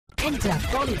Enter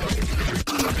Bollywood.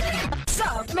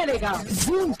 सब मिलेगा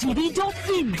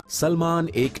ZoomTV.in। Salman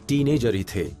एक टीनेजर ही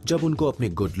थे जब उनको अपने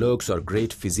गुड लुक्स और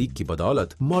ग्रेट फिजिक की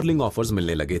बदौलत मॉडलिंग ऑफर्स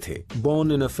मिलने लगे थे।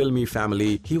 बोर्न इन अ फिल्मी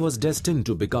family, he was destined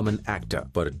to become an actor.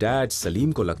 पर डैड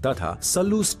सलीम को लगता था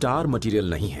सल्लू स्टार मटेरियल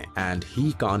नहीं है and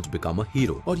he can't become a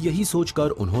hero, और यही सोचकर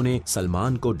उन्होंने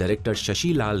सलमान को डायरेक्टर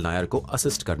शशि लाल नायर को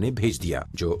असिस्ट करने भेज दिया,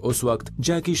 जो उस वक्त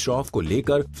जैकी श्रॉफ को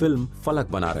लेकर फिल्म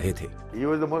फलक बना रहे थे। He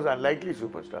was the most unlikely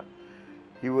superstar.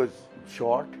 He was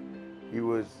short, he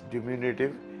was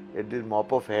diminutive, he had this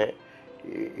mop of hair.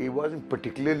 He wasn't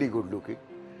particularly good looking,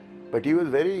 but he was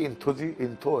very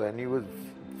entho and he was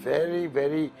very,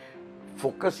 very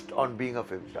focused on being a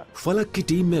film star. फलक की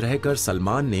team में रहकर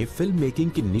सलमान ने film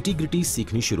making की nitty gritty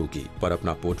सीखनी शुरू की, पर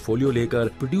अपना पोर्टफोलियो लेकर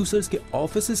प्रोड्यूसर्स के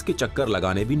ऑफिसेज के चक्कर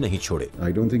लगाने भी नहीं छोड़े।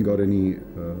 I don't think got any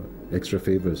extra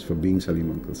favors for being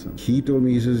Salim uncle's son. He told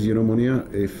me, he says, you know, Monia,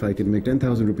 if I can make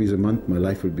 10,000 rupees a month, my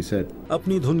life will be set.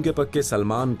 अपनी धुन के पक्के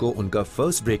सलमान को उनका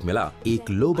first break मिला एक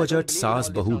low budget सास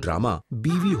बहू ड्रामा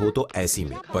बीवी हो तो ऐसी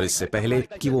में। पर इससे पहले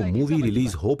कि वो मूवी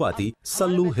रिलीज हो पाती,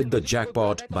 Sallu hit the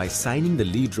jackpot bye signing the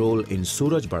lead role in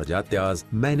सूरज बढ़ जात्याज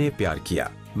मैंने प्यार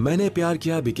किया। मैंने प्यार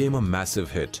किया became a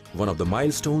massive hit, one of the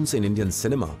milestones in Indian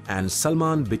cinema, and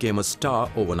Salman became a star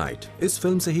overnight. इस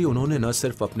फिल्म से ही उन्होंने न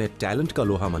सिर्फ अपने टैलेंट का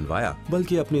लोहा मनवाया,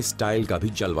 बल्कि अपने स्टाइल का भी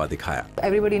जलवा दिखाया।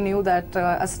 Everybody knew that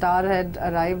a star had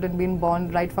arrived and been born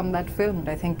right from that film.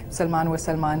 I think Salman was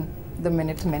Salman the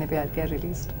minute मैंने प्यार किया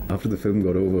released. After the film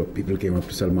got over, people came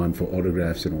up to Salman for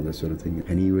autographs and all that sort of thing.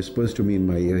 And he whispers to me in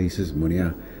my ear, he says,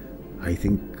 Monia, I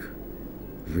think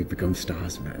we become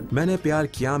stars, man. मैंने प्यार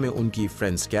किया में उनकी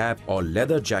friends cap और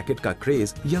leather jacket का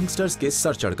craze youngsters के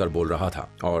sir चढ़कर बोल रहा था,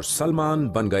 और सलमान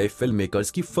बन गए फिल्म मेकर्स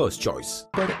की फर्स्ट चॉइस।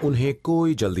 पर उन्हें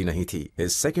कोई जल्दी नहीं थी।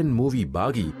 His second movie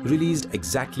बागी रिलीज्ड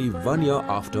exactly 1 year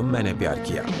after मैंने प्यार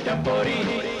किया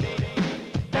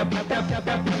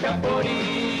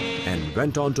and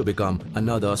went on to become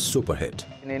another super hit.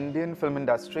 In Indian film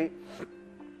industry,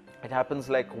 it happens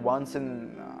like once in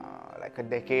like a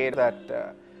decade that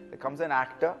there comes an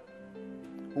actor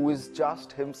who is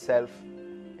just himself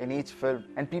in each film,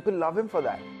 and people love him for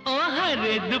that. ओ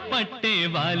हरे दुपट्टे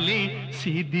वाली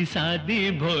सीधी सादी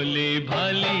भोले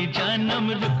भाले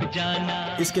जानम रुक जाना।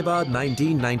 इसके बाद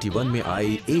 1991 में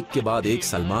आई एक के बाद एक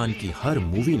सलमान की हर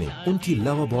मूवी ने उनकी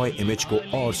लव बॉय इमेज को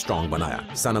और स्ट्रॉन्ग बनाया।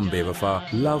 सनम बेवफा,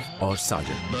 लव और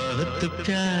साजन। बहुत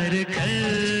प्यार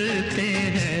करते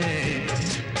हैं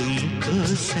तुमको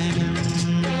सनम।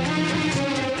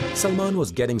 Salman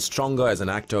was getting stronger as an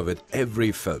actor with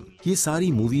every film. ये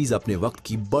सारी मूवीज अपने वक्त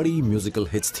की बड़ी म्यूजिकल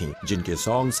हिट्स थीं, जिनके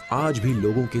सॉन्ग्स आज भी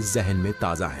लोगों के जहन में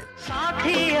ताजा हैं।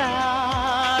 साथिया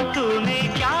तूने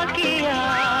क्या किया।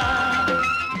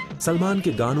 सलमान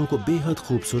के गानों को बेहद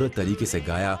खूबसूरत तरीके से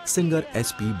गाया सिंगर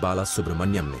SP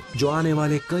बालासुब्रमण्यम ने, जो आने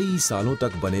वाले कई सालों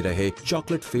तक बने रहे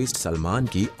चॉकलेट फेस्ड सलमान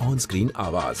की ऑन स्क्रीन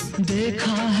आवाज।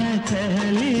 देखा है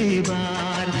पहली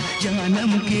बार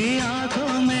जानम की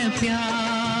आंखों में प्यार।